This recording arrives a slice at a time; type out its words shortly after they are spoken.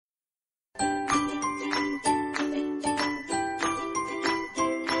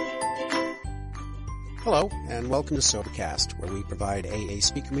Hello, and welcome to SoberCast, where we provide AA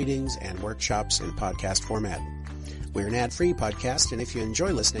speaker meetings and workshops in podcast format. We're an ad-free podcast, and if you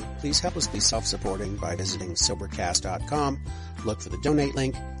enjoy listening, please help us be self-supporting by visiting Sobercast.com, look for the donate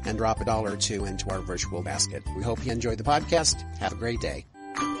link, and drop $1 or $2 into our virtual basket. We hope you enjoy the podcast. Have a great day.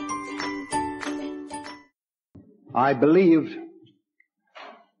 I believe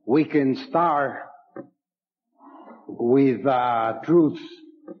we can start with truths.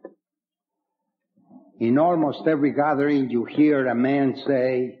 In almost every gathering, you hear a man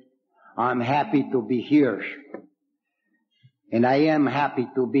say, "I'm happy to be here." And I am happy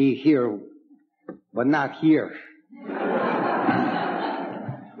to be here, but not here.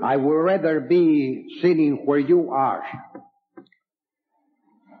 I would rather be sitting where you are.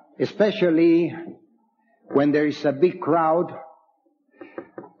 Especially when there is a big crowd,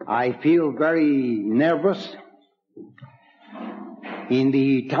 I feel very nervous. In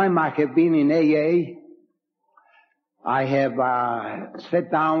the time I have been in AA, I have sat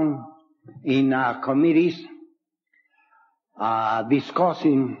down in committees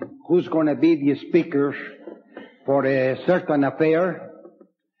discussing who's going to be the speaker for a certain affair,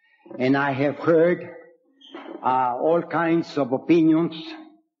 and I have heard all kinds of opinions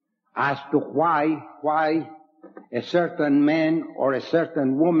as to why a certain man or a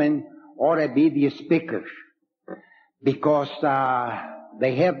certain woman ought to be the speaker, because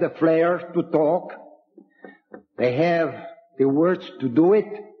they have the flair to talk. They have the words to do it.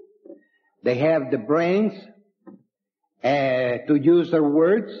 They have the brains to use their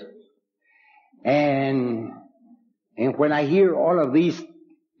words. And when I hear all of this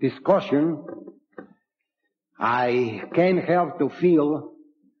discussion, I can't help to feel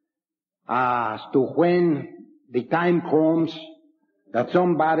as to when the time comes that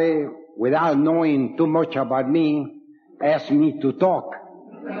somebody, without knowing too much about me, asks me to talk.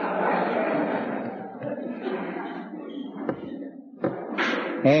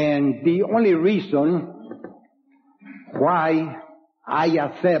 And the only reason why I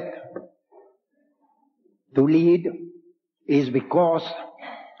accept to lead is because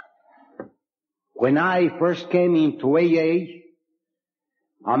when I first came into AA,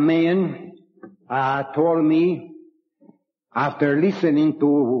 a man told me, after listening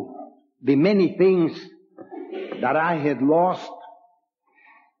to the many things that I had lost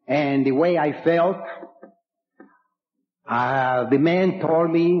and the way I felt, the man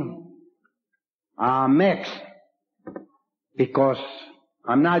told me, Max, because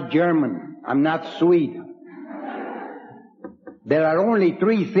I'm not German, I'm not Swede. There are only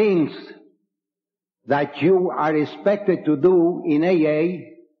 3 things that you are expected to do in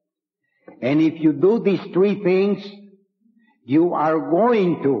AA, and if you do these 3 things, you are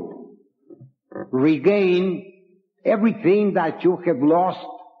going to regain everything that you have lost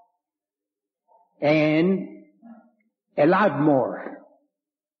and a lot more.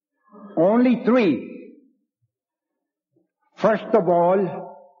 Only 3. First of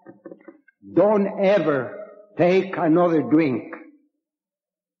all, don't ever take another drink.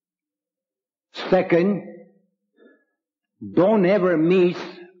 Second, don't ever miss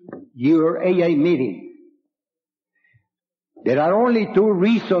your AA meeting. There are only 2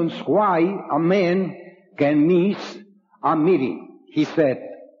 reasons why a man can miss a meeting, he said.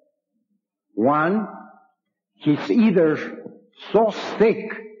 1, he's either so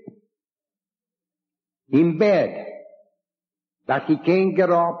sick in bed that he can't get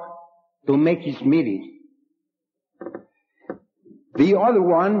up to make his meeting. The other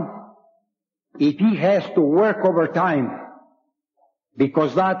one, if he has to work overtime,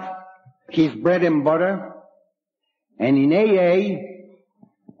 because that's his bread and butter, and in AA,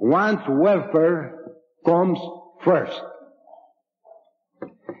 one's welfare comes first.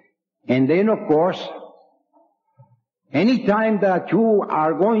 And then, of course, anytime that you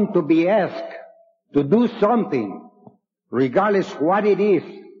are going to be asked to do something, regardless what it is,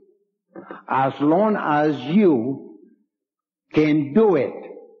 as long as you can do it,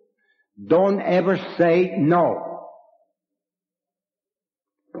 don't ever say no.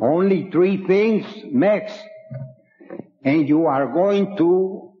 Only 3 things, Max, and you are going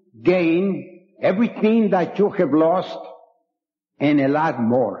to gain everything that you have lost and a lot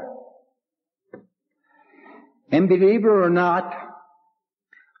more. And believe it or not,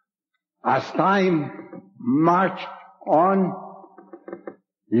 as time marched on,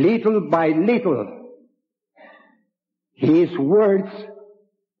 little by little, his words,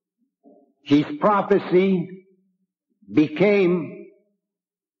 his prophecy became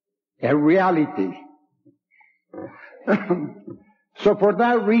a reality. So for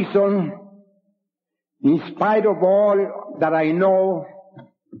that reason, in spite of all that I know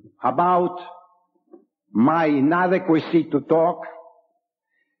about my inadequacy to talk.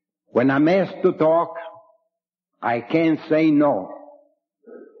 When I'm asked to talk, I can't say no.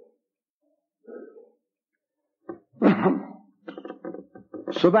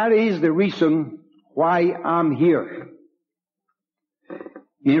 So that is the reason why I'm here.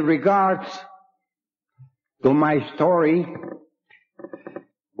 In regards to my story,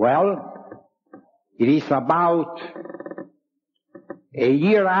 well, it is about a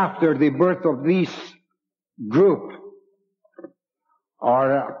year after the birth of this group,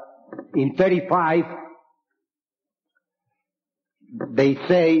 or in 35, they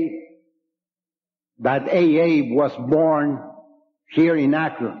say that AA was born here in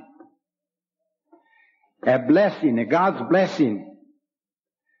Akron. A blessing, a God's blessing,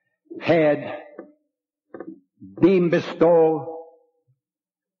 had been bestowed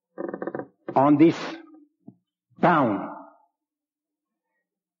on this town.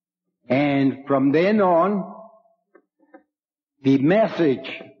 And from then on, the message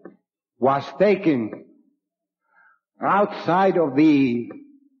was taken outside of the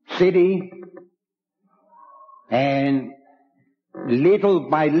city, and little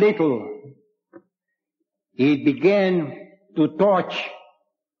by little, it began to touch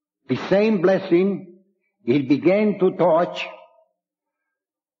the same blessing. It began to touch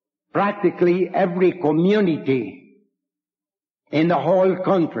practically every community in the whole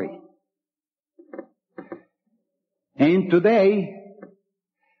country. And today,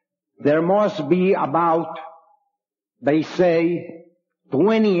 there must be about, they say,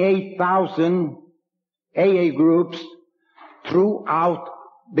 28,000 AA groups throughout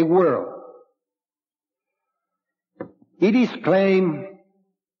the world. It is claimed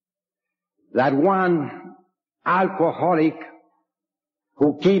that one alcoholic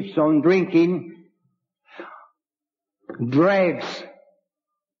who keeps on drinking drags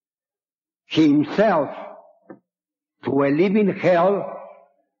himself to a living hell,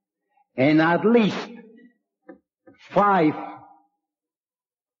 and at least 5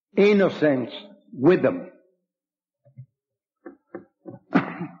 innocents with them.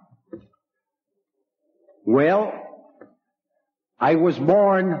 Well, I was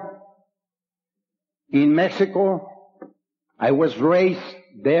born in Mexico. I was raised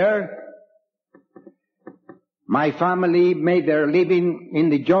there. My family made their living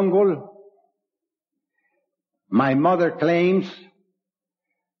in the jungle. My mother claims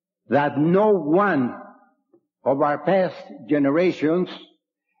that no one of our past generations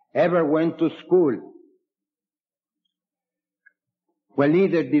ever went to school. Well,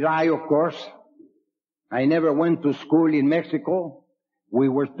 neither did I, of course. I never went to school in Mexico. We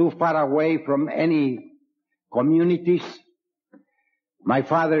were too far away from any communities. My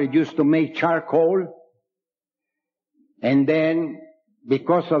father used to make charcoal, and then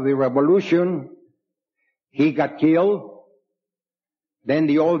because of the revolution, he got killed. Then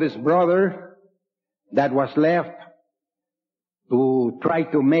the oldest brother that was left to try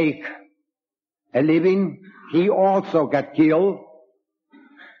to make a living, he also got killed.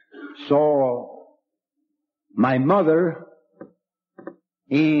 So my mother,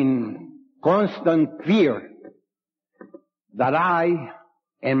 in constant fear that I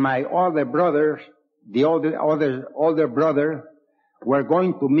and my older brother, the older brother, were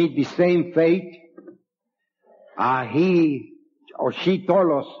going to meet the same fate, he or she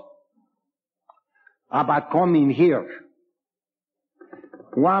told us about coming here.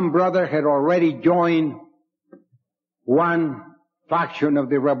 One brother had already joined one faction of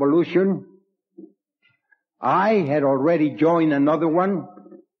the revolution. I had already joined another one.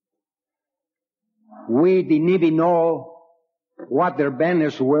 We didn't even know what their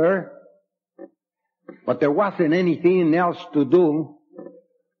banners were, but there wasn't anything else to do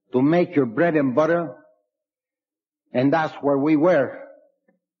to make your bread and butter, and that's where we were.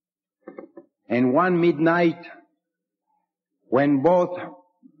 And one midnight, when both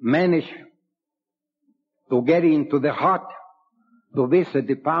managed to get into the hut to visit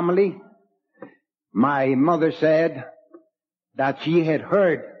the family, my mother said that she had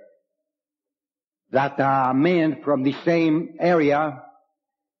heard that men from the same area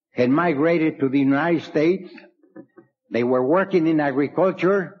had migrated to the United States. They were working in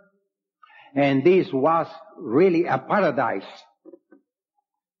agriculture, and this was really a paradise.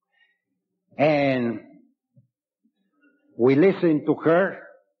 And we listened to her.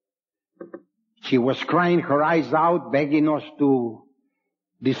 She was crying her eyes out, begging us to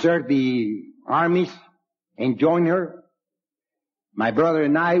desert the armies and join her. My brother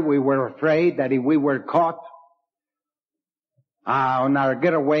and I, we were afraid that if we were caught on our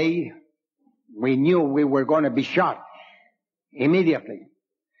getaway, we knew we were going to be shot immediately.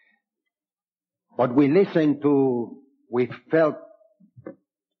 But we felt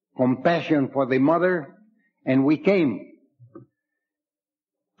compassion for the mother, and we came.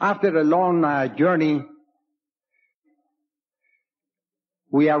 After a long journey,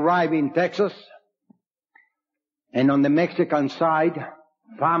 we arrived in Texas, and on the Mexican side,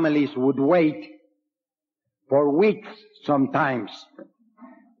 families would wait for weeks sometimes,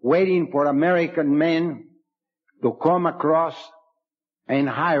 waiting for American men to come across and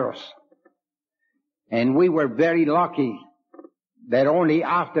hire us. And we were very lucky that only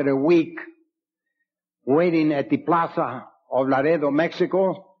after a week waiting at the Plaza of Laredo,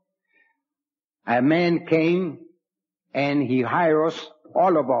 Mexico, a man came and he hired us,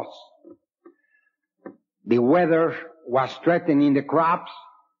 all of us. The weather was threatening the crops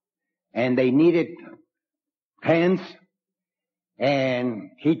and they needed hands,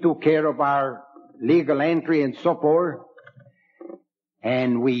 and he took care of our legal entry and so forth.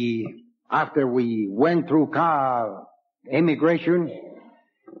 And after we went through immigration,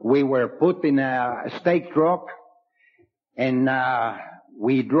 we were put in a stake truck, and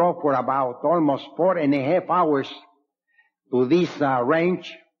we drove for about almost 4.5 hours to this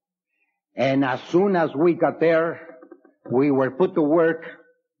ranch. And as soon as we got there, we were put to work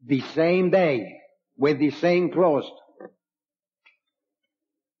the same day with the same clothes.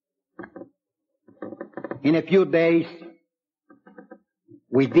 In a few days,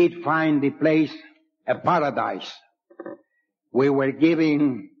 we did find the place a paradise. We were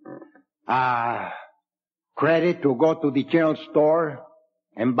given credit to go to the general store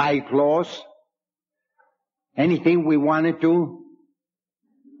and buy clothes, anything we wanted to.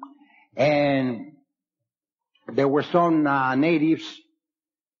 And there were some natives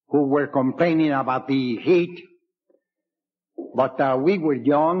who were complaining about the heat, but we were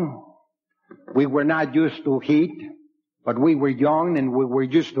young. We were not used to heat, but we were young and we were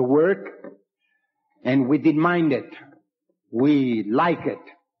used to work, and we didn't mind it. We liked it.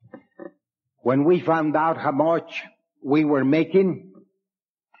 When we found out how much we were making,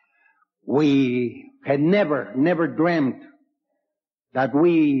 we had never dreamt that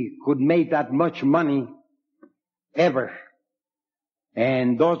we could make that much money ever.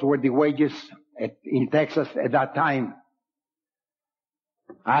 And those were the wages in Texas at that time.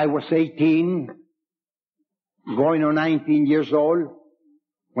 I was 18, going on 19 years old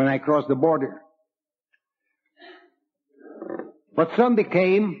when I crossed the border. But Sunday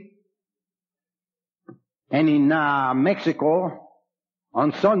came, and in Mexico,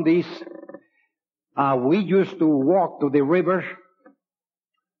 on Sundays, we used to walk to the river.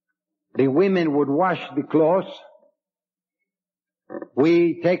 The women would wash the clothes.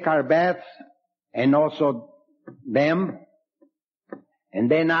 We take our baths, and also them. And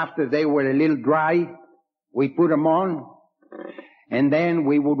then after they were a little dry, we put them on. And then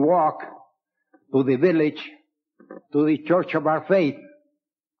we would walk to the village, to the church of our faith.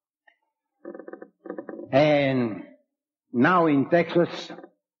 And now in Texas,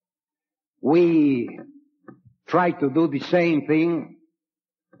 we try to do the same thing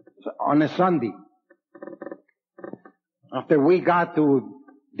on a Sunday. After we got to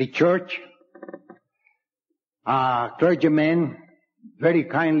the church, clergyman very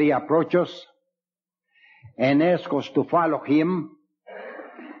kindly approached us and asked us to follow him.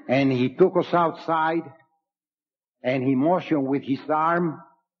 And he took us outside, and he motioned with his arm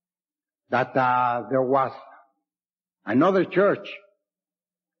that there was another church.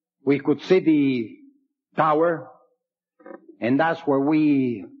 We could see the tower, and that's where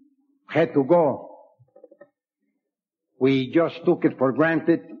we had to go. We just took it for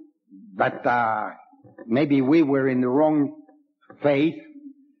granted that maybe we were in the wrong faith,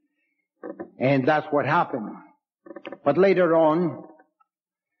 and that's what happened. But later on,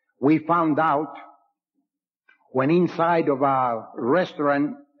 we found out when inside of a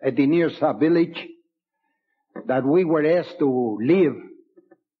restaurant at the nearest village that we were asked to leave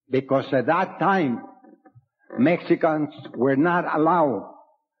because at that time Mexicans were not allowed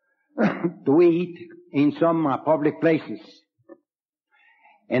to eat in some public places.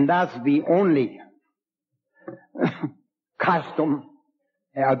 And that's the only custom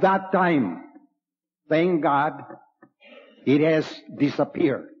at that time. Thank God it has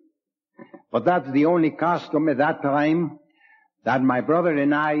disappeared. But that's the only custom at that time that my brother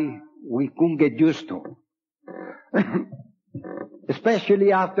and I, we couldn't get used to.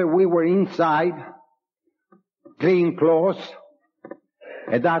 Especially after we were inside, clean clothes.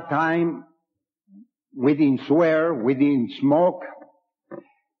 At that time, we didn't swear, we didn't smoke.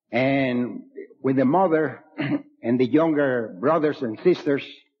 And with the mother and the younger brothers and sisters,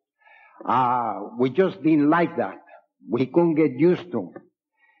 we just didn't like that. We couldn't get used to.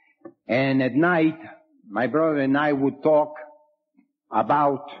 And at night, my brother and I would talk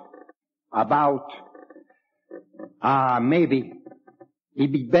about maybe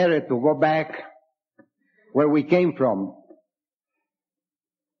it'd be better to go back where we came from.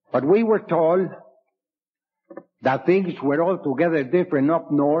 But we were told that things were altogether different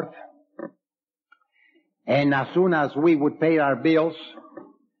up north, and as soon as we would pay our bills,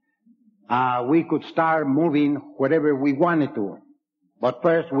 we could start moving wherever we wanted to. But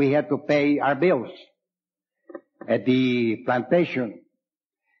first we had to pay our bills at the plantation.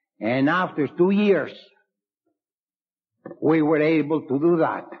 And after 2 years, we were able to do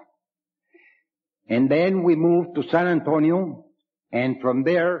that. And then we moved to San Antonio, and from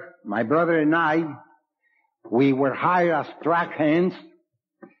there, my brother and I, we were hired as track hands,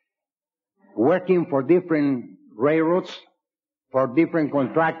 working for different railroads, for different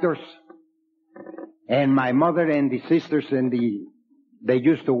contractors. And my mother and the sisters they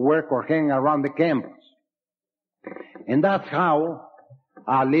used to work or hang around the campus. And that's how,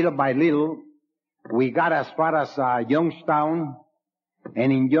 little by little, we got as far as Youngstown.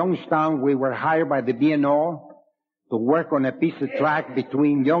 And in Youngstown, we were hired by the B&O to work on a piece of track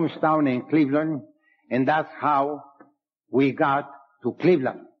between Youngstown and Cleveland. And that's how we got to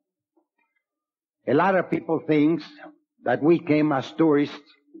Cleveland. A lot of people think that we came as tourists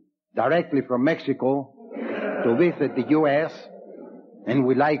directly from Mexico to visit the U.S., and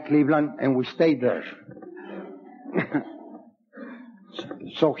we like Cleveland, and we stayed there.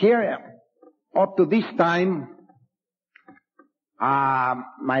 So here, up to this time,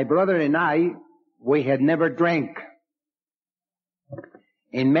 my brother and I, we had never drank.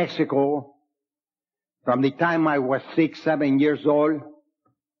 In Mexico, from the time I was 6, 7 years old,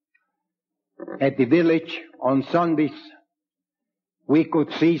 at the village on Sundays, we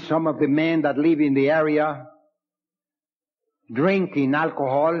could see some of the men that live in the area drinking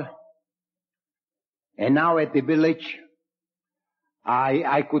alcohol. And now at the village,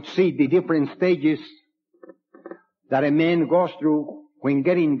 I could see the different stages that a man goes through when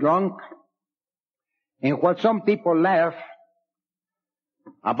getting drunk. And what some people laugh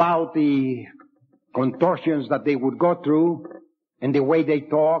about the contortions that they would go through and the way they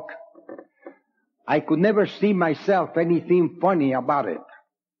talk, I could never see myself anything funny about it.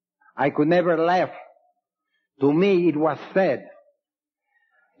 I could never laugh. To me, it was sad,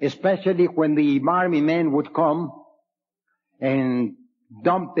 especially when the army men would come and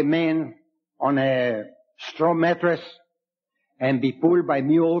dump the man on a straw mattress and be pulled by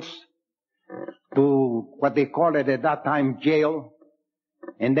mules to what they called it at that time, jail.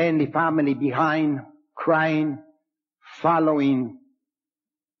 And then the family behind, crying, following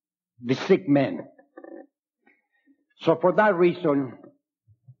the sick man. So for that reason,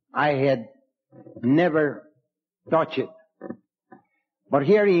 I had never touched it. But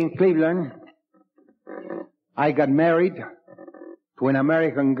here in Cleveland, I got married to an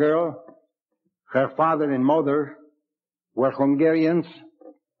American girl. Her father and mother were Hungarians.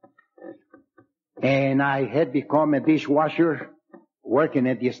 And I had become a dishwasher working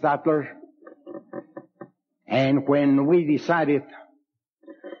at the Statler. And when we decided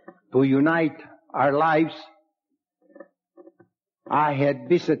to unite our lives, I had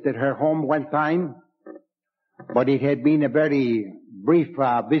visited her home one time, but it had been a very brief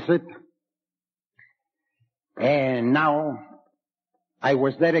visit. And now I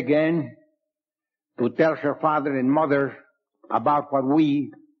was there again to tell her father and mother about what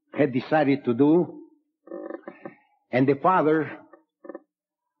we had decided to do. And the father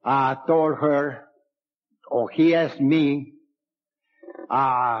told her, or he asked me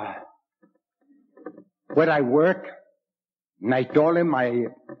where I work. And I told him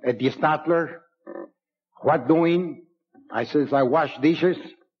at the Statler. What doing? I says, I wash dishes.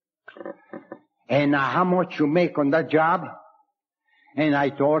 And how much you make on that job? And I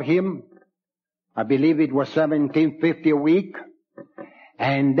told him, I believe it was $17.50 a week.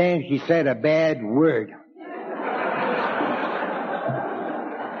 And then he said a bad word.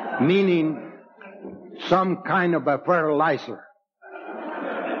 Meaning some kind of a fertilizer.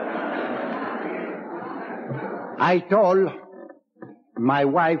 I told my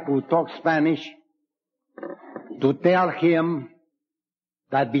wife, who talks Spanish, to tell him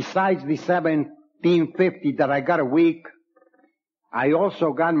that besides the $17.50 that I got a week, I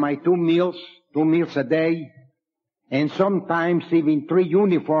also got my 2 meals a day, and sometimes even 3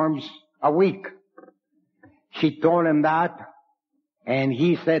 uniforms a week. She told him that, and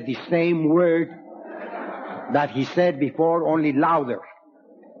he said the same word that he said before, only louder.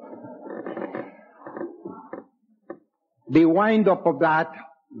 The wind-up of that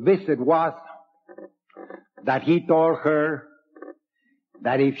visit was that he told her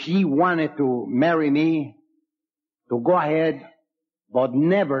that if she wanted to marry me, to go ahead, but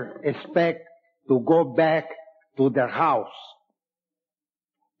never expect to go back to their house.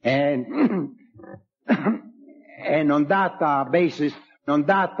 And and on that basis,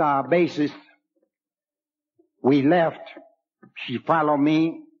 we left. She followed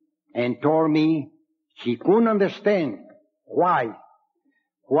me and told me she couldn't understand why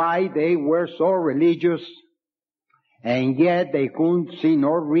they were so religious, and yet they couldn't see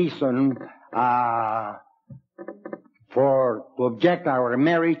no reason to object our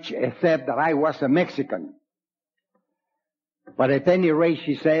marriage except that I was a Mexican. But at any rate,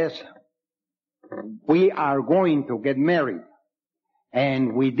 she says, we are going to get married.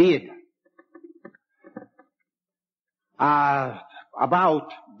 And we did.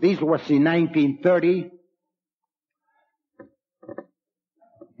 This was in 1930.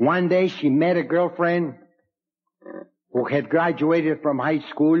 One day she met a girlfriend who had graduated from high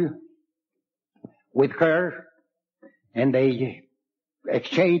school with her, and they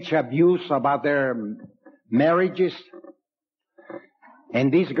exchanged views about their marriages.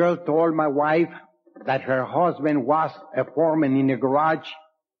 And this girl told my wife that her husband was a foreman in a garage,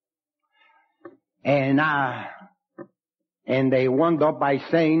 and they wound up by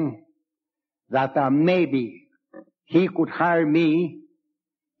saying that maybe he could hire me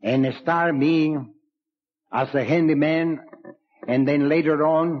and start me as a handyman, and then later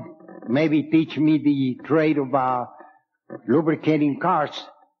on maybe teach me the trade of lubricating cars.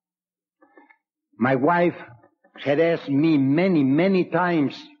 My wife had asked me many, many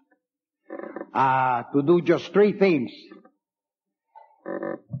times to do just 3 things,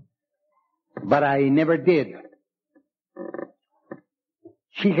 but I never did.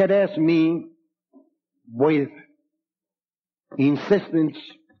 She had asked me with insistence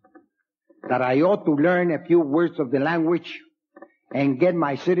that I ought to learn a few words of the language and get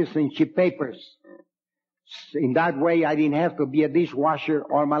my citizenship papers. In that way, I didn't have to be a dishwasher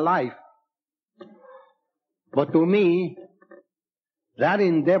all my life. But to me, that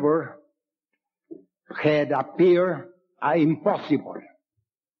endeavor had appeared impossible.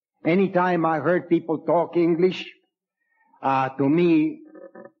 Anytime I heard people talk English, to me,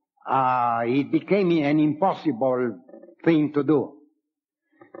 it became an impossible thing to do.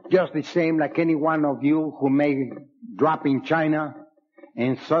 Just the same like any one of you who may drop in China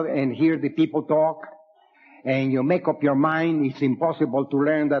and hear the people talk, and you make up your mind it's impossible to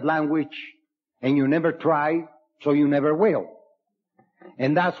learn that language, and you never try, so you never will.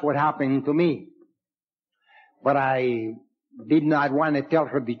 And that's what happened to me. But I did not want to tell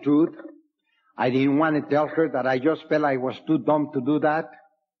her the truth. I didn't want to tell her that I just felt I was too dumb to do that.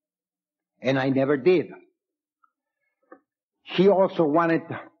 And I never did. She also wanted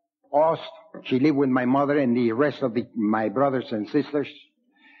us, she lived with my mother and the rest of my brothers and sisters,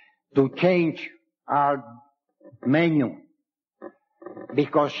 to change our menu,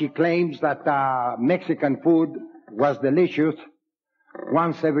 because she claims that Mexican food was delicious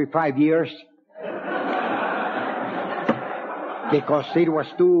once every 5 years because it was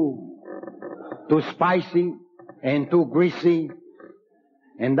too spicy and too greasy,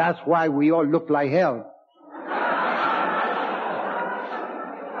 and that's why we all look like hell.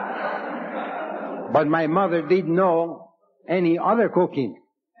 But my mother didn't know any other cooking.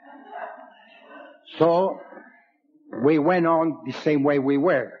 So we went on the same way we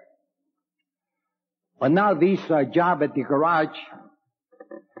were. But now this job at the garage,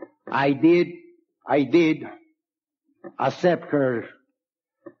 I did accept her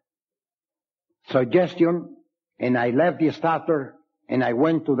suggestion, and I left the starter and I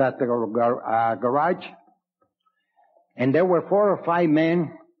went to that garage, and there were 4 or 5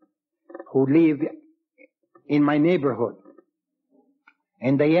 men who lived in my neighborhood,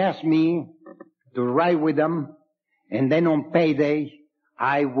 and they asked me to ride with them, and then on payday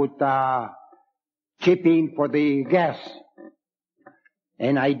I would chip in for the gas,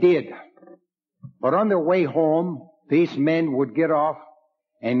 and I did. But on the way home, these men would get off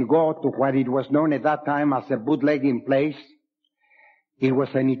and go to what it was known at that time as a bootlegging place. It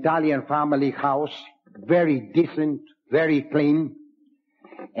was an Italian family house, very decent, very clean,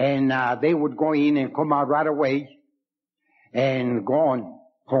 and they would go in and come out right away and go on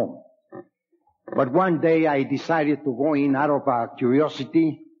home. But one day I decided to go in out of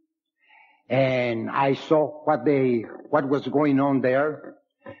curiosity, and I saw what was going on there.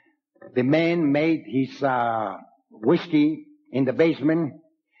 The man made his whiskey in the basement,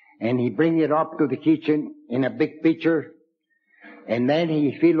 and he bring it up to the kitchen in a big pitcher, and then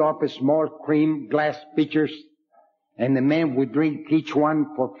he fill up a small cream glass pitchers, and the man would drink each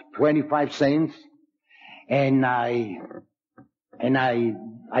one for 25 cents, and And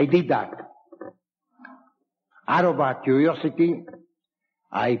I did that. Out of curiosity,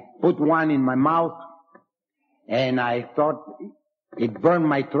 I put one in my mouth, and I thought it burned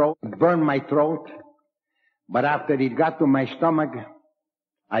my throat. But after it got to my stomach,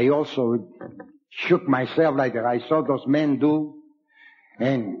 I also shook myself like I saw those men do.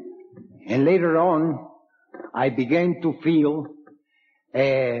 And later on, I began to feel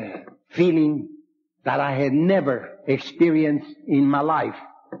a feeling that I had never experienced in my life.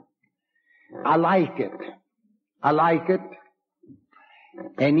 I like it.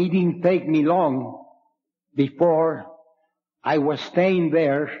 And it didn't take me long before I was staying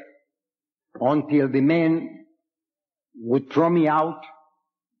there until the men would throw me out.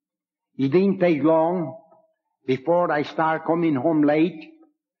 It didn't take long before I started coming home late.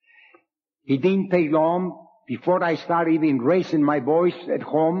 It didn't take long before I started even raising my voice at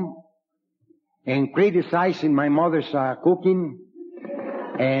home and criticizing my mother's cooking.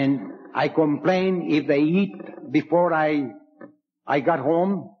 And I complained if they eat before I got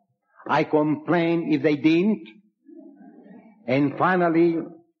home. I complained if they didn't. And finally,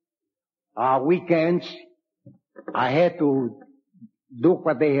 weekends, I had to do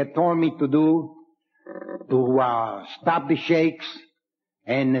what they had told me to do, to stop the shakes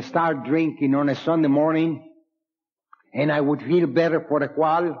and start drinking on a Sunday morning. And I would feel better for a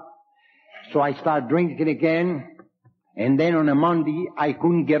while. So I started drinking again. And then on a Monday, I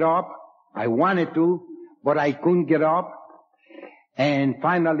couldn't get up. I wanted to, but I couldn't get up. And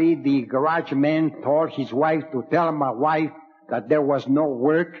finally, the garage man told his wife to tell my wife that there was no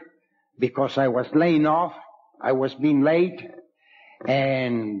work because I was laying off. I was being late.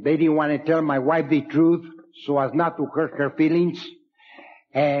 And they didn't want to tell my wife the truth so as not to hurt her feelings.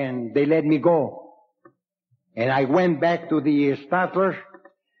 And they let me go. And I went back to the starter.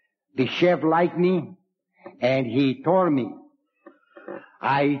 The chef liked me. And he told me,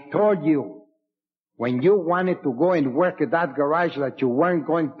 I told you when you wanted to go and work at that garage that you wasn't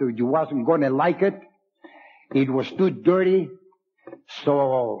going to like it. It was too dirty.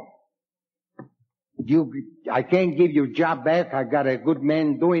 So I can't give you a job back. I got a good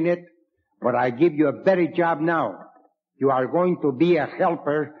man doing it, but I give you a better job now. You are going to be a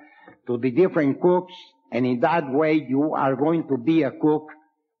helper to the different cooks, and in that way you are going to be a cook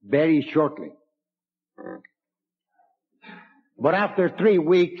very shortly. But after 3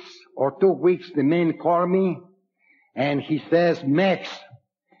 weeks or 2 weeks, the man called me and he says, Max,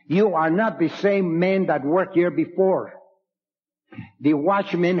 you are not the same man that worked here before. The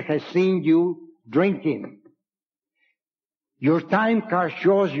watchman has seen you drinking. Your time card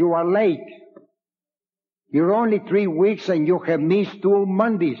shows you are late. You're only 3 weeks and you have missed 2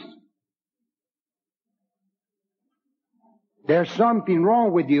 Mondays. There's something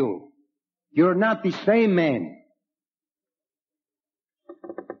wrong with you. You're not the same man.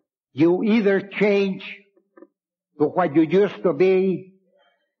 You either change to what you used to be,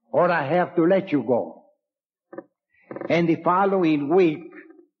 or I have to let you go. And the following week,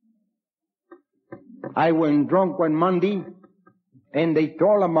 I went drunk one Monday, and they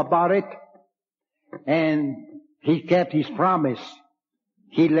told him about it, and he kept his promise.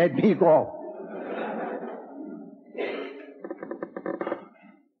 He let me go.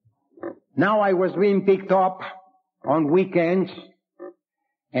 Now I was being picked up on weekends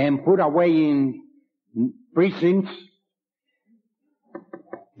and put away in prisons.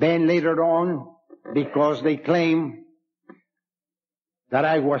 Then later on, because they claimed that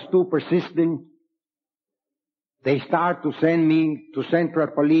I was too persistent, they started to send me to Central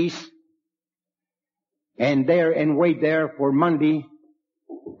Police and wait there for Monday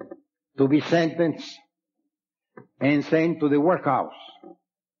to be sentenced and sent to the workhouse.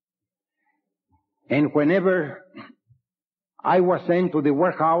 And whenever I was sent to the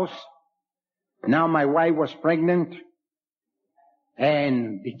workhouse, now my wife was pregnant,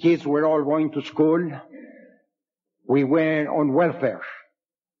 and the kids were all going to school. We were on welfare.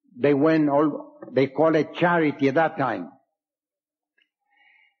 They call it charity at that time.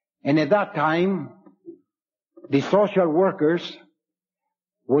 And at that time, the social workers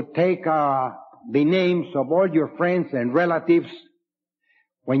would take the names of all your friends and relatives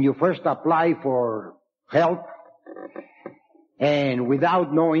when you first apply for help, and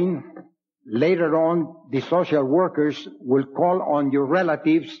without knowing, later on, the social workers will call on your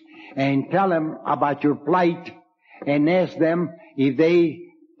relatives and tell them about your plight and ask them if they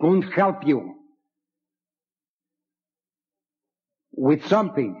couldn't help you with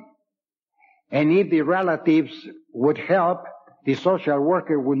something. And if the relatives would help, the social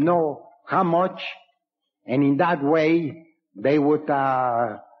worker would know how much, and in that way, they would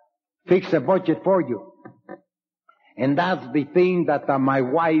fix a budget for you. And that's the thing that my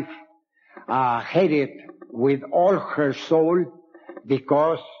wife hated with all her soul,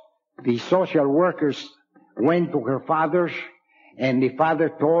 because the social workers went to her father's, and the father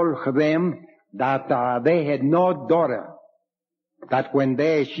told them that they had no daughter. That when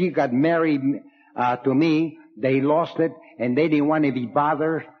she got married to me, they lost it, and they didn't want to be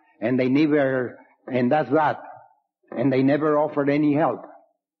bothered, and that's that. And they never offered any help.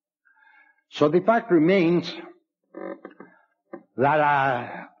 So the fact remains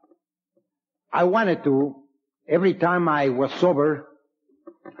that I wanted to, every time I was sober,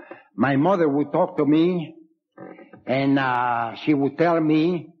 my mother would talk to me, and she would tell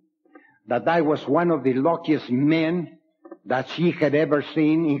me that I was one of the luckiest men that she had ever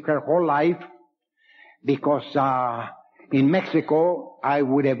seen in her whole life, because in Mexico I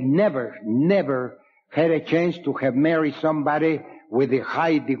would have never had a chance to have married somebody with a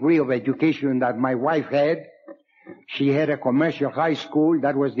high degree of education that my wife had. She had a commercial high school.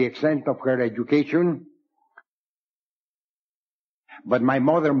 That was the extent of her education. But my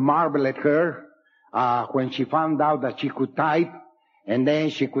mother marveled at her when she found out that she could type, and then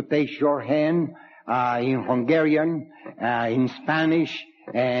she could take shorthand in Hungarian, in Spanish,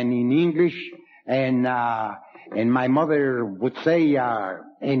 and in English. And my mother would say,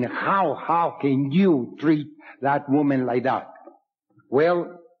 and how can you treat that woman like that?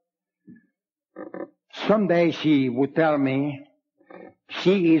 Well, someday she would tell me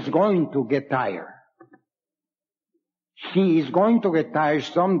she is going to get tired. She is going to get tired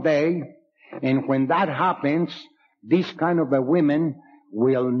someday, and when that happens, this kind of a woman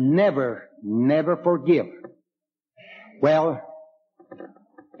will never forgive. Well,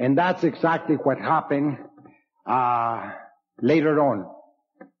 and that's exactly what happened later on.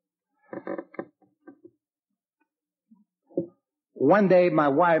 One day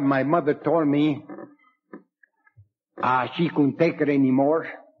my mother told me she couldn't take it anymore.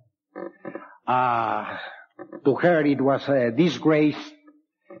 To her it was a disgrace,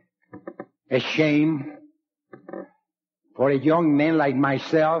 a shame for a young man like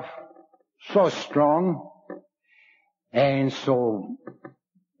myself, so strong and so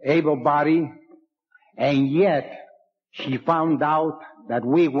able-bodied, and yet she found out that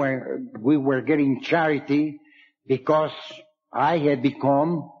we were getting charity because I had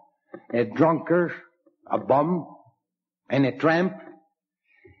become a drunkard, a bum, and a tramp,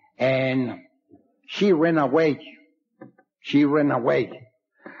 and she ran away. She ran away.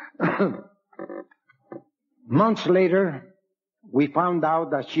 Months later, we found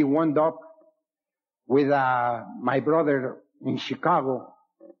out that she wound up with my brother in Chicago.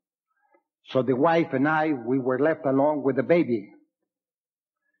 So the wife and I, we were left alone with the baby.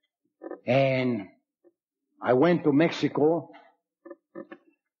 And I went to Mexico.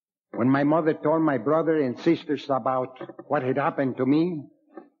 When my mother told my brother and sisters about what had happened to me,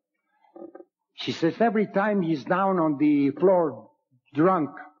 she says every time he's down on the floor drunk,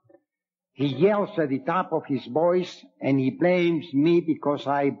 he yells at the top of his voice and he blames me because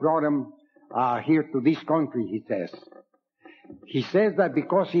I brought him here to this country, he says. He says that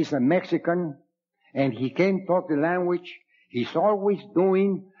because he's a Mexican and he can't talk the language, he's always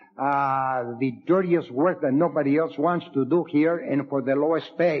doing the dirtiest work that nobody else wants to do here and for the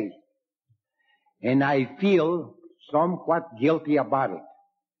lowest pay. And I feel somewhat guilty about it.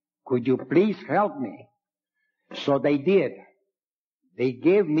 Could you please help me? So they did. They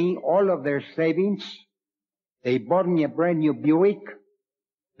gave me all of their savings. They bought me a brand new Buick.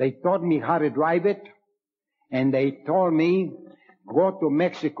 They taught me how to drive it. And they told me, go to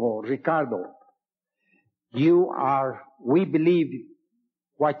Mexico, Ricardo. We believe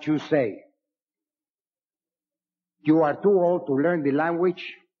what you say. You are too old to learn the language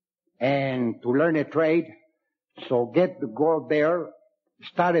and to learn a trade. So go there,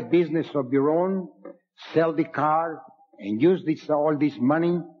 start a business of your own, sell the car, and use all this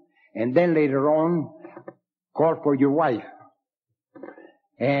money, and then later on, call for your wife.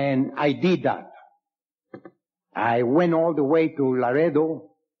 And I did that. I went all the way to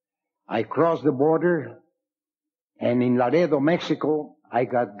Laredo. I crossed the border, and in Laredo, Mexico, I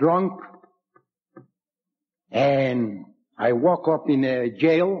got drunk, and I woke up in a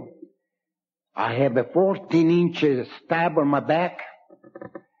jail. I have a 14-inch stab on my back,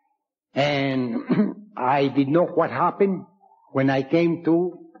 and I didn't know what happened. When I came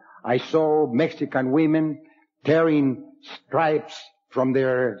to, I saw Mexican women tearing stripes from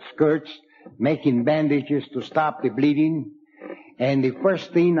their skirts, making bandages to stop the bleeding. And the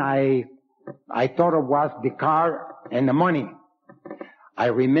first thing I thought of was the car and the money. I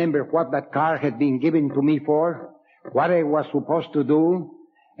remember what that car had been given to me for, what I was supposed to do,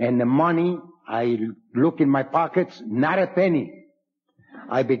 and the money I look in my pockets, not a penny.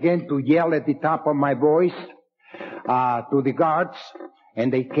 I began to yell at the top of my voice to the guards,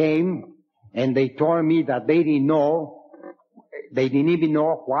 and they came and they told me that they didn't even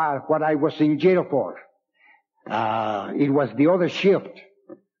know what I was in jail for. It was the other shift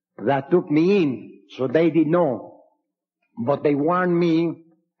that took me in, so they didn't know. But they warned me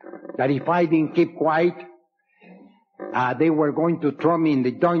that if I didn't keep quiet, they were going to throw me in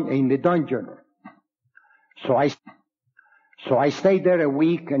the dungeon. So I stayed there a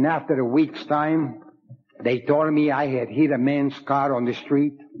week, and after a week's time, they told me I had hit a man's car on the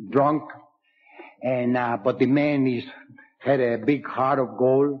street, drunk, and but the man had a big heart of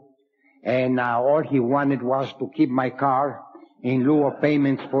gold, and all he wanted was to keep my car in lieu of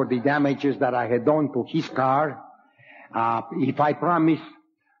payments for the damages that I had done to his car. If I promised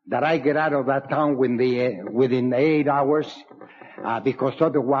that I get out of that town within 8 hours, because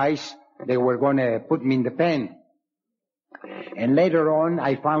otherwise they were going to put me in the pen. And later on,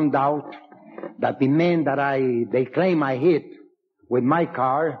 I found out that the man that they claim I hit with my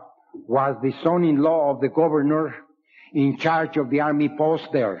car was the son-in-law of the governor in charge of the army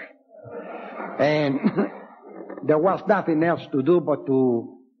post there. And there was nothing else to do but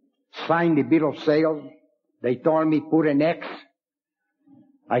to sign the bill of sale. They told me put an X.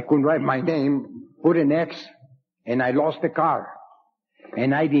 I couldn't write my name. Put an X, and I lost the car.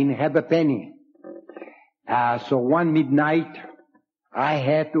 And I didn't have a penny. So one midnight, I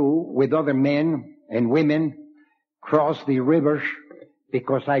had to, with other men and women, cross the river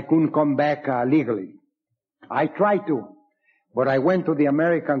because I couldn't come back legally. I tried to, but I went to the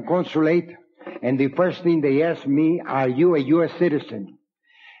American consulate, and the first thing they asked me, are you a U.S. citizen?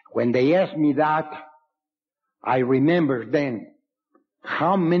 When they asked me that, I remember then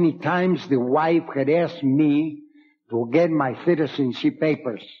how many times the wife had asked me to get my citizenship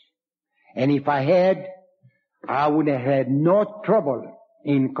papers. And if I had, I would have had no trouble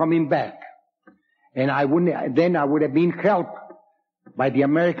in coming back. And I would have been helped by the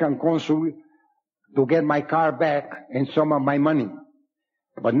American consul to get my car back and some of my money.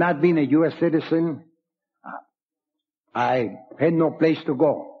 But not being a U.S. citizen, I had no place to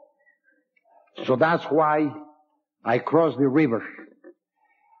go. So that's why I crossed the river.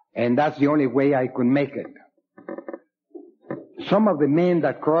 And that's the only way I could make it. Some of the men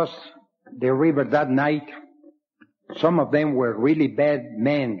that crossed the river that night, some of them were really bad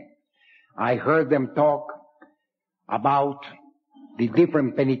men. I heard them talk about the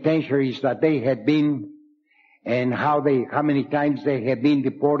different penitentiaries that they had been and how many times they had been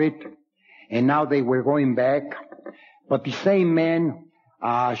deported, and now they were going back. But the same man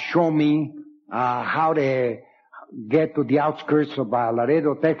showed me how to get to the outskirts of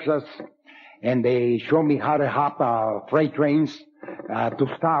Laredo, Texas, and they showed me how to hop freight trains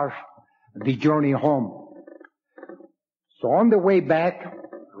to start the journey home. So on the way back,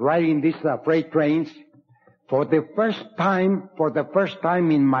 riding these freight trains, for the first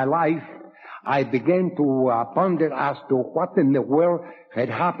time in my life, I began to ponder as to what in the world had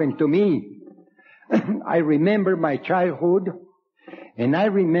happened to me. I remember my childhood, and I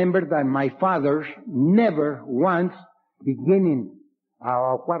remember that my father never once beginning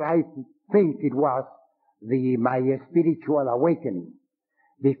what I think it was my spiritual awakening,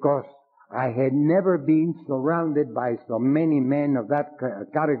 because I had never been surrounded by so many men of that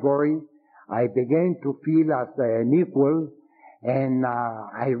category. I began to feel as an equal, and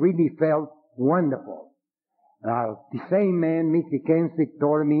I really felt wonderful. The same man, Mr. Kensick,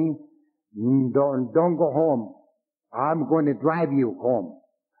 told me, don't go home. I'm going to drive you home.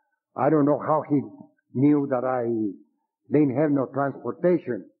 I don't know how he knew that I didn't have no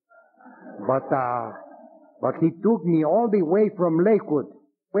transportation. But he took me all the way from Lakewood,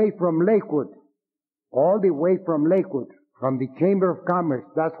 from the Chamber of Commerce,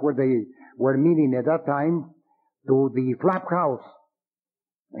 that's where they were meeting at that time, to the Flap House.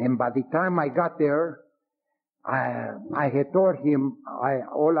 And by the time I got there, I had told him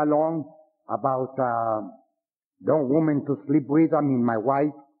all along about no woman to sleep with, my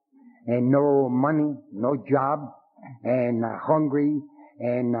wife, and no money, no job, and hungry,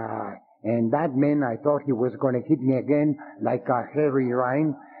 and that man, I thought he was going to hit me again like Harry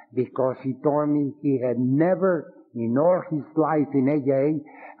Ryan, because he told me he had never in all his life in AA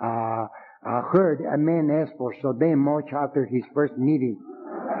heard a man ask for so damn much after his first meeting.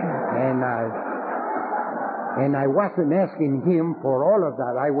 And I wasn't asking him for all of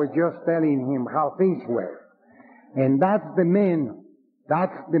that. I was just telling him how things were. And that's the man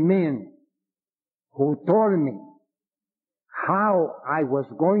who told me how I was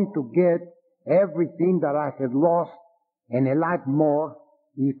going to get everything that I had lost and a lot more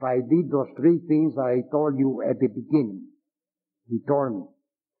if I did those three things that I told you at the beginning. He told me,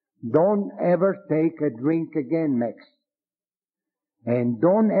 don't ever take a drink again, Max. And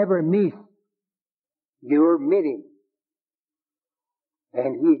don't ever miss your meeting.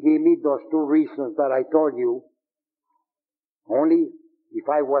 And he gave me those two reasons that I told you. Only if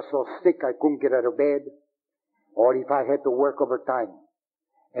I was so sick I couldn't get out of bed, or if I had to work overtime.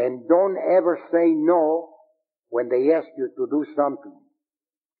 And don't ever say no when they ask you to do something.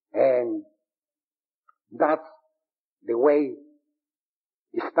 And that's the way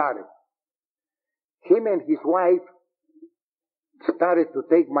it started. Him and his wife started to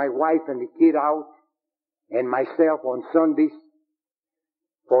take my wife and the kid out and myself on Sundays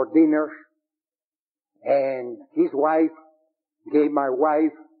for dinner. And his wife gave my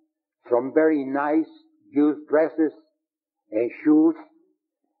wife some very nice used dresses and shoes.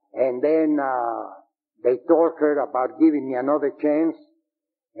 And then they told her about giving me another chance.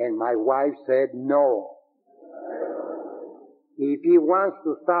 And my wife said no. If he wants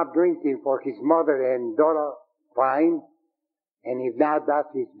to stop drinking for his mother and daughter, fine. And if not, that's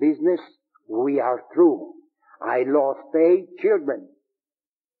his business. We are through. I lost 8 children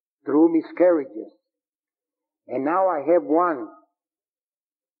through miscarriages. And now I have 1.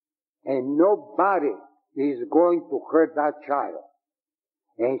 And nobody is going to hurt that child.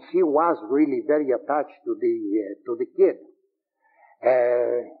 And she was really very attached to the kid.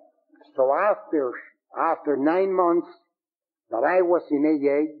 So after 9 months that I was in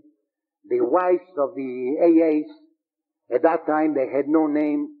AA, the wives of the AAs, at that time they had no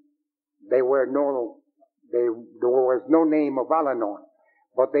name. There was no name of al-anon,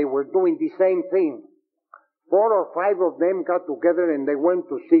 but they were doing the same thing. 4 or 5 of them got together and they went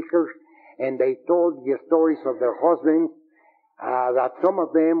to see her, and they told the stories of their husbands, that some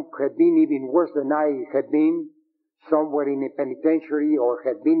of them had been even worse than I had been. Some were in a penitentiary or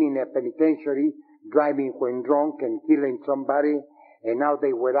had been in a penitentiary driving when drunk and killing somebody, and now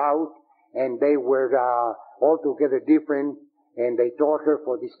they were out and they were altogether different. And they told her,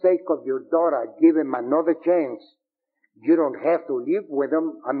 for the sake of your daughter, give him another chance. You don't have to live with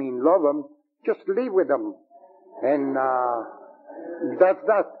them. Love them. Just live with them. And that's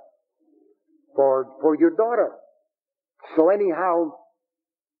that for your daughter. So anyhow,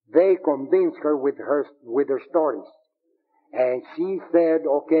 they convinced her with their stories. And she said,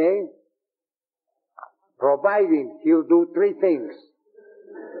 okay, providing he'll do 3 things.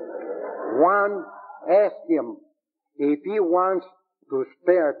 1, ask him if he wants to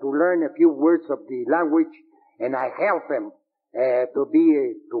learn a few words of the language, and I help him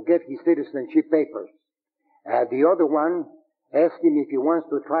to get his citizenship papers. The other one, ask him if he wants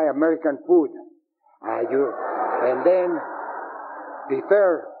to try American food. And then the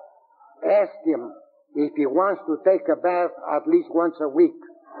third, ask him if he wants to take a bath at least once a week.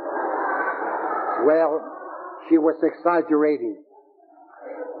 Well, she was exaggerating.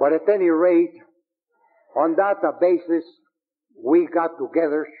 But at any rate, on that basis, we got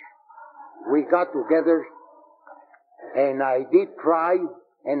together, and I did try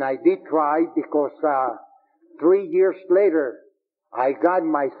because 3 years later, I got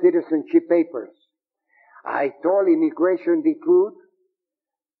my citizenship papers. I told immigration the truth.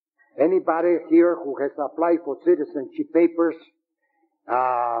 Anybody here who has applied for citizenship papers,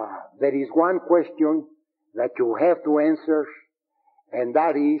 there is one question that you have to answer, and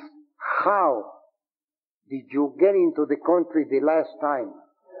that is, how did you get into the country the last time?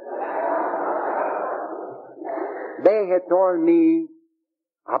 They had told me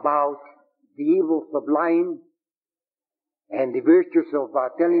about the evils of lying and the virtues of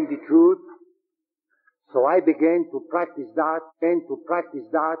telling the truth. So I began to practice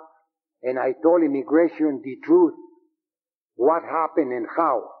that, and I told immigration the truth, what happened and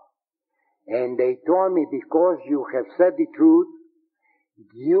how. And they told me, because you have said the truth,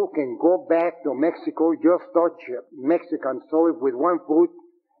 you can go back to Mexico, just touch Mexican soil with 1 foot,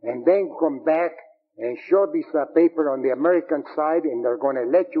 and then come back and show this paper on the American side, and they're going to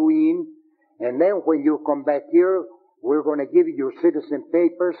let you in. And then when you come back here, we're going to give you your citizen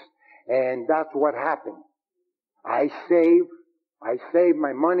papers, and that's what happened. I saved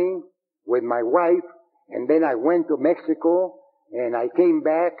my money with my wife, and then I went to Mexico, and I came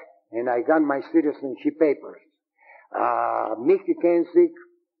back, and I got my citizenship papers. Mickey Kensick,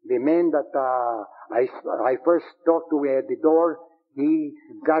 the man that I first talked to at the door, he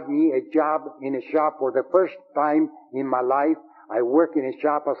got me a job in a shop for the first time in my life. I worked in a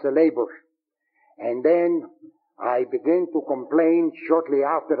shop as a laborer. And then I began to complain shortly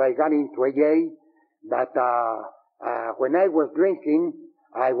after I got into AA that when I was drinking,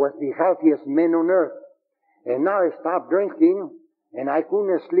 I was the healthiest man on earth. And now I stopped drinking, and I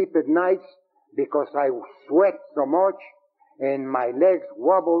couldn't sleep at nights because I sweat so much, and my legs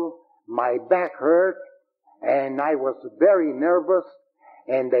wobbled, my back hurt, and I was very nervous,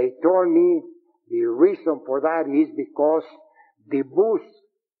 and they told me the reason for that is because the booze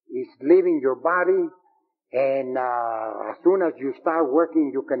is leaving your body, and as soon as you start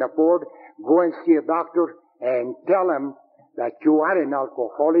working, you can afford, go and see a doctor and tell him that you are an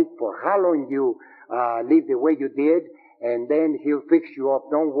alcoholic, for how long you live the way you did, and then he'll fix you up.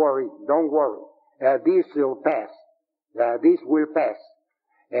 Don't worry. This will pass. This will pass.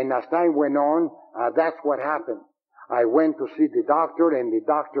 And as time went on, that's what happened. I went to see the doctor, and the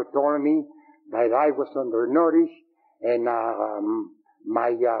doctor told me that I was undernourished, and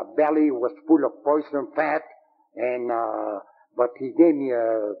my belly was full of poison fat, and but he gave me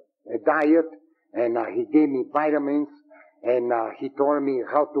a diet, and he gave me vitamins, and he told me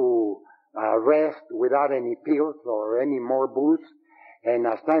how to rest without any pills or any more booze. And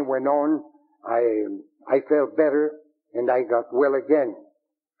as time went on, I felt better, and I got well again.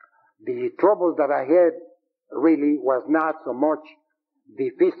 The trouble that I had really was not so much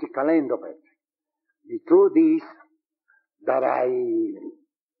the physical end of it. The truth is that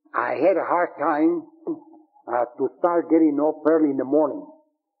I had a hard time to start getting up early in the morning.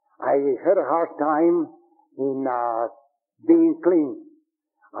 I had a hard time in being clean.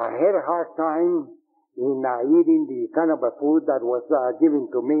 I had a hard time in eating the kind of a food that was given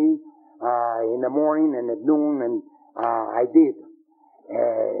to me in the morning and at noon, and I did.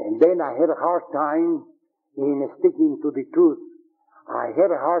 And then I had a hard time in sticking to the truth. I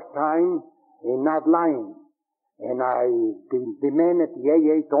had a hard time in not lying. And the men at the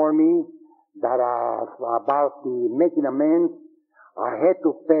AA told me that about the making amends, I had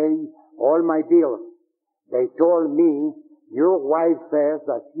to pay all my bills. They told me, your wife says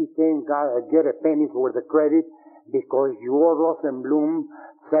that she can't get a penny's worth of credit because you owe Rosenblum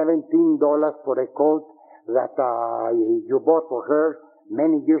 $17 for a coat that you bought for her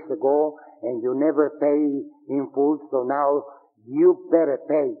many years ago, and you never pay in full, so now you better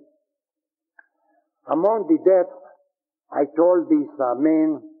pay. Among the debts, I told these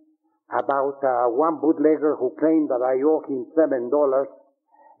men about one bootlegger who claimed that I owe him $7,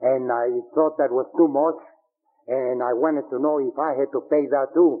 and I thought that was too much, and I wanted to know if I had to pay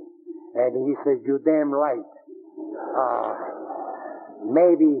that too. And he said, "You damn right."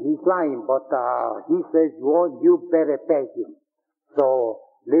 Maybe he's lying, but he says, you better pay him. So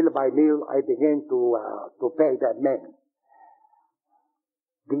little by little, I began to pay that man.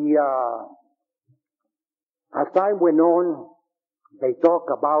 As time went on, they talk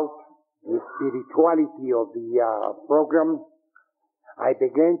about the spirituality of the program. I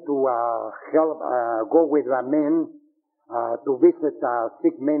began to go with the men to visit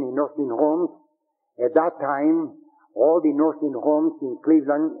sick men in nursing homes. At that time, all the nursing homes in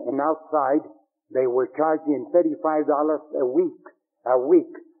Cleveland and outside, they were charging $35 a week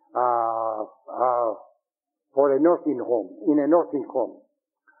for a nursing home, in a nursing home.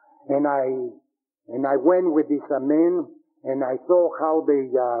 And I went with these men, and I saw how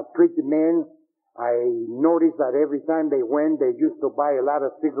they treat the men. I noticed that every time they went, they used to buy a lot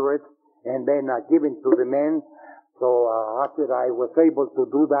of cigarettes and then give it to the men. So after I was able to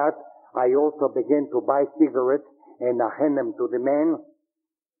do that, I also began to buy cigarettes and hand them to the men.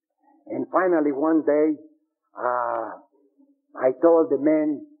 And finally one day, I told the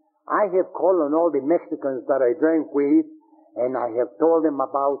men, I have called on all the Mexicans that I drank with, and I have told them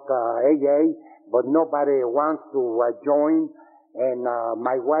about AA, but nobody wants to join. And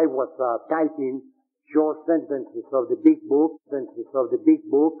my wife was typing short sentences of the big book,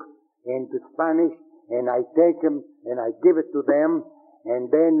 into Spanish, and I take them and I give it to them, and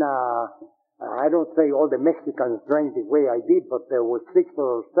then I don't say all the Mexicans drank the way I did, but there were 6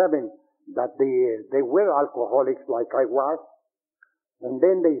 or 7 that they were alcoholics like I was. And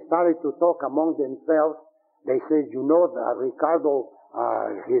then they started to talk among themselves. They said, you know, that Ricardo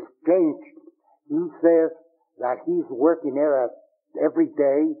has changed. He says that he's working there every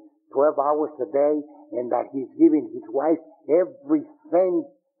day, 12 hours a day, and that he's giving his wife every cent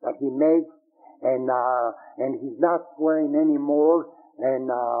that he makes, and he's not swearing anymore,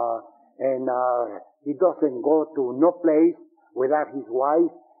 and he doesn't go to no place without his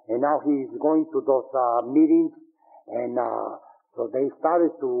wife, and now he's going to those meetings, and so they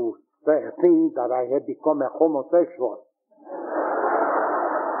started to think that I had become a homosexual.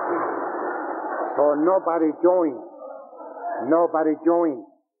 So nobody joined.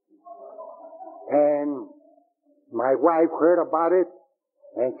 And my wife heard about it,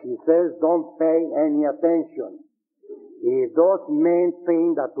 and she says, don't pay any attention. If those men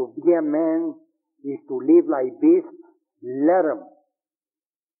think that to be a man is to live like this, let them.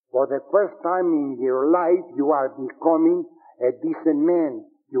 For the first time in your life, you are becoming a decent man.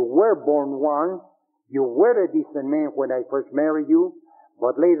 You were born one. You were a decent man when I first married you,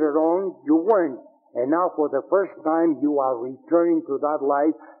 but later on, you weren't. And now for the first time, you are returning to that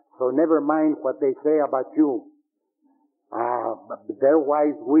life, so never mind what they say about you. Their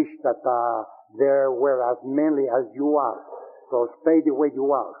wives wish that they were as manly as you are. So stay the way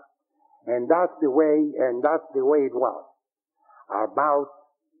you are. And that's the way it was. About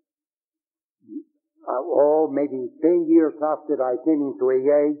maybe 10 years after I came into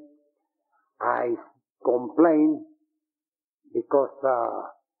AA, I complained because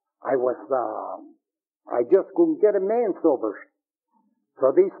I just couldn't get a man sober.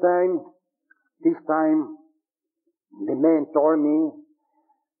 So this time, the man told me,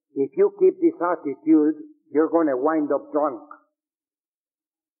 if you keep this attitude, you're going to wind up drunk.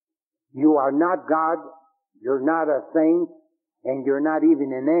 You are not God, you're not a saint, and you're not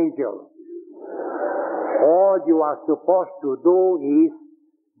even an angel. All you are supposed to do is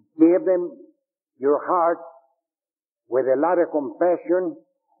give them your heart with a lot of compassion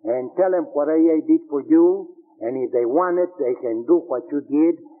and tell them what AA did for you, and if they want it, they can do what you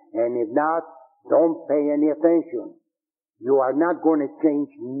did, and if not, don't pay any attention. You are not going to change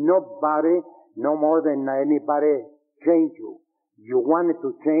nobody no more than anybody changed you. You wanted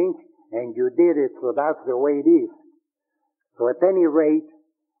to change, and you did it, so that's the way it is. So at any rate,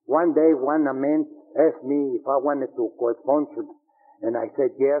 one day one man asked me if I wanted to co-sponsor, and I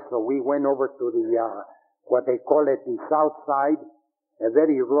said yes, so we went over to the, what they call it, the South Side, a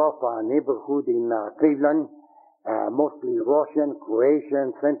very rough neighborhood in Cleveland, mostly Russian,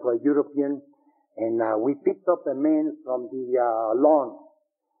 Croatian, Central European, and we picked up a man from the lawn,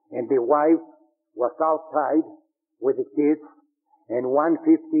 and the wife was outside with the kids, and one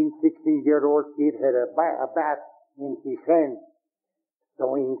 15, 16-year-old kid had a bat in his hand.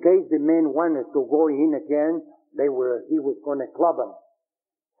 So in case the man wanted to go in again, he was going to club him.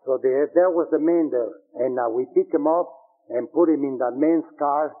 So there was the man there, and we picked him up and put him in that man's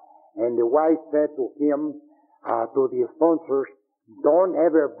car, and the wife said to him, to the sponsors, don't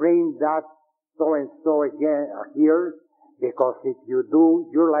ever bring that so-and-so again here, because if you do,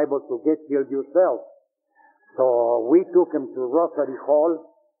 you're liable to get killed yourself. So we took him to Rosary Hall,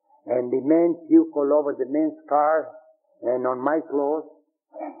 and the man puked all over the man's car and on my clothes.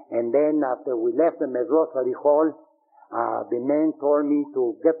 And then after we left him at Rosary Hall, the man told me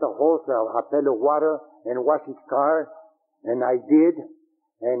to get the hose, a pail of water, and wash his car, and I did.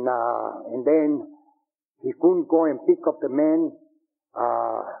 And then he couldn't go and pick up the man.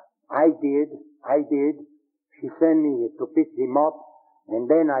 I did. She sent me to pick him up, and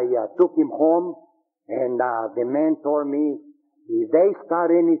then I took him home. And the man told me, if they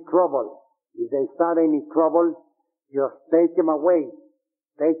start any trouble, just take him away.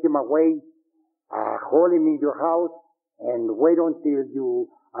 Hold him in your house, and wait until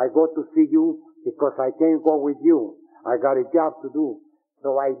I go to see you, because I can't go with you. I got a job to do.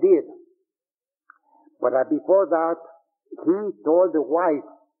 So I did. But before that, he told the wife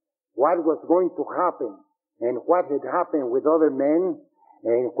what was going to happen and what had happened with other men.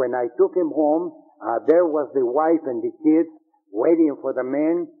 And when I took him home, there was the wife and the kids waiting for the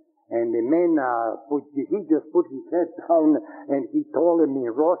man. And the man, he just put his head down, and he told him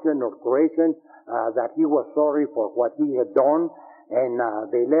in Russian or Croatian that he was sorry for what he had done. And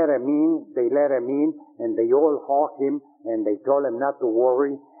they let him in, and they all hugged him, and they told him not to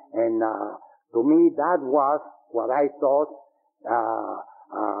worry. And to me, that was what I thought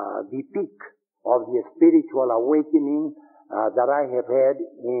the peak of the spiritual awakening that I have had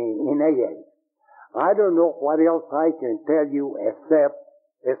in AA. I don't know what else I can tell you except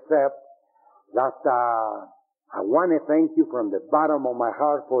that I want to thank you from the bottom of my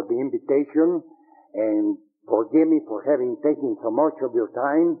heart for the invitation, and forgive me for having taken so much of your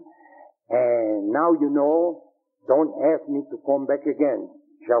time. And now you know, don't ask me to come back again.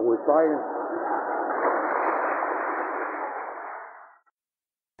 Shall we try?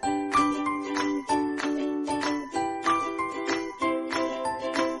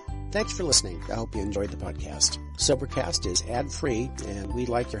 Thanks for listening. I hope you enjoyed the podcast. Sobercast is ad-free, and we'd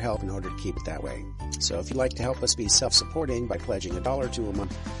like your help in order to keep it that way. So if you'd like to help us be self-supporting by pledging $1 or $2 a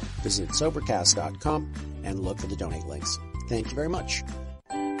month, visit Sobercast.com and look for the donate links. Thank you very much.